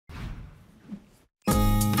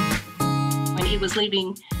he was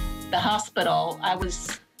leaving the hospital, I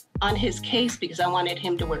was on his case because I wanted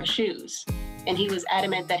him to wear shoes. And he was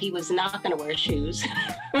adamant that he was not going to wear shoes.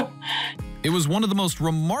 It was one of the most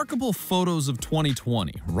remarkable photos of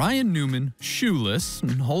 2020. Ryan Newman, shoeless,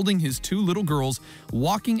 and holding his two little girls,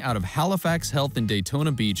 walking out of Halifax Health in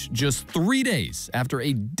Daytona Beach just 3 days after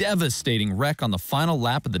a devastating wreck on the final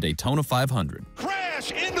lap of the Daytona 500.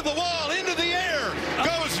 Crash into the wall, into the air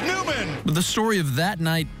goes Newman. But the story of that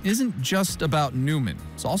night isn't just about Newman.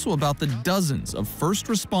 It's also about the dozens of first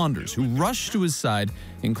responders who rushed to his side,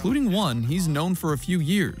 including one he's known for a few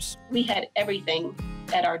years. We had everything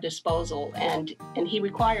at our disposal, and he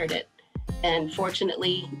required it. And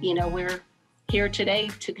fortunately, we're here today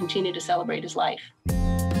to continue to celebrate his life.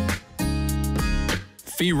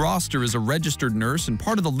 Fee Roster is a registered nurse and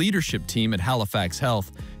part of the leadership team at Halifax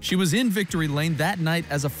Health. She was in Victory Lane that night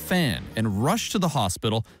as a fan and rushed to the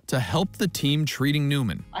hospital to help the team treating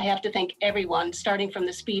Newman. I have to thank everyone, starting from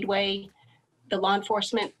the Speedway, the law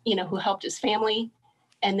enforcement, who helped his family,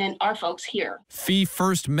 and then our folks here. Fee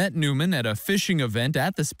first met Newman at a fishing event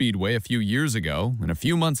at the Speedway a few years ago, and a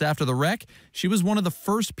few months after the wreck, she was one of the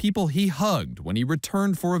first people he hugged when he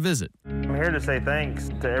returned for a visit. I'm here to say thanks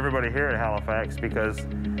to everybody here at Halifax because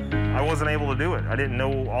I wasn't able to do it. I didn't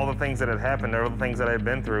know all the things that had happened, all the things that I had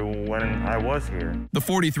been through when I was here. The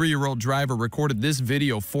 43-year-old driver recorded this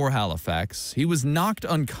video for Halifax. He was knocked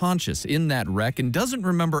unconscious in that wreck and doesn't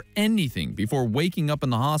remember anything before waking up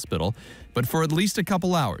in the hospital. But for at least a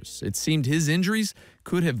couple hours, it seemed his injuries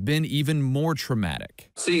could have been even more traumatic.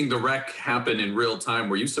 Seeing the wreck happen in real time,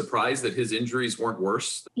 were you surprised that his injuries weren't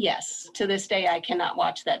worse? Yes. To this day, I cannot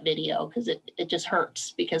watch that video because it just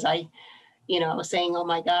hurts, because I was saying, oh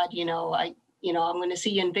my God, I'm going to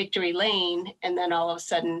see you in Victory Lane. And then all of a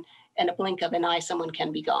sudden, in a blink of an eye, someone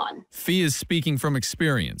can be gone. Fee is speaking from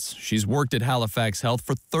experience. She's worked at Halifax Health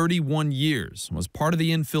for 31 years and was part of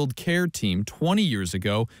the infield care team 20 years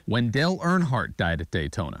ago when Dale Earnhardt died at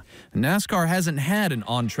Daytona. NASCAR hasn't had an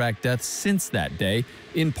on-track death since that day,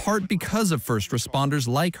 in part because of first responders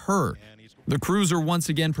like her. The crews are once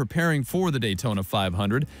again preparing for the Daytona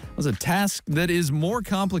 500. It was a task that is more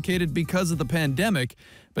complicated because of the pandemic,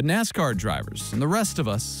 but NASCAR drivers and the rest of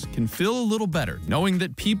us can feel a little better knowing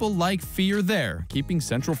that people like Fee are there, keeping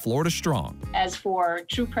Central Florida strong. As for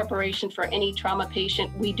true preparation for any trauma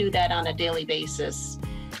patient, we do that on a daily basis,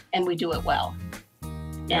 and we do it well.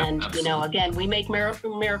 Yeah, and, absolutely. Again, we make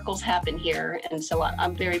miracles happen here, and so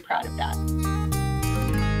I'm very proud of that.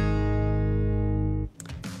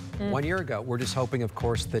 1 year ago. We're just hoping, of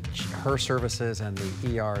course, that her services and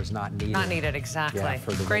the ER is not needed. Not needed, exactly. Yeah,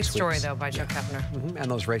 for the Great race story, weeks. though, by Joe Kepner.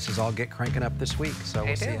 And those races all get cranking up this week, so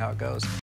we'll see how it goes.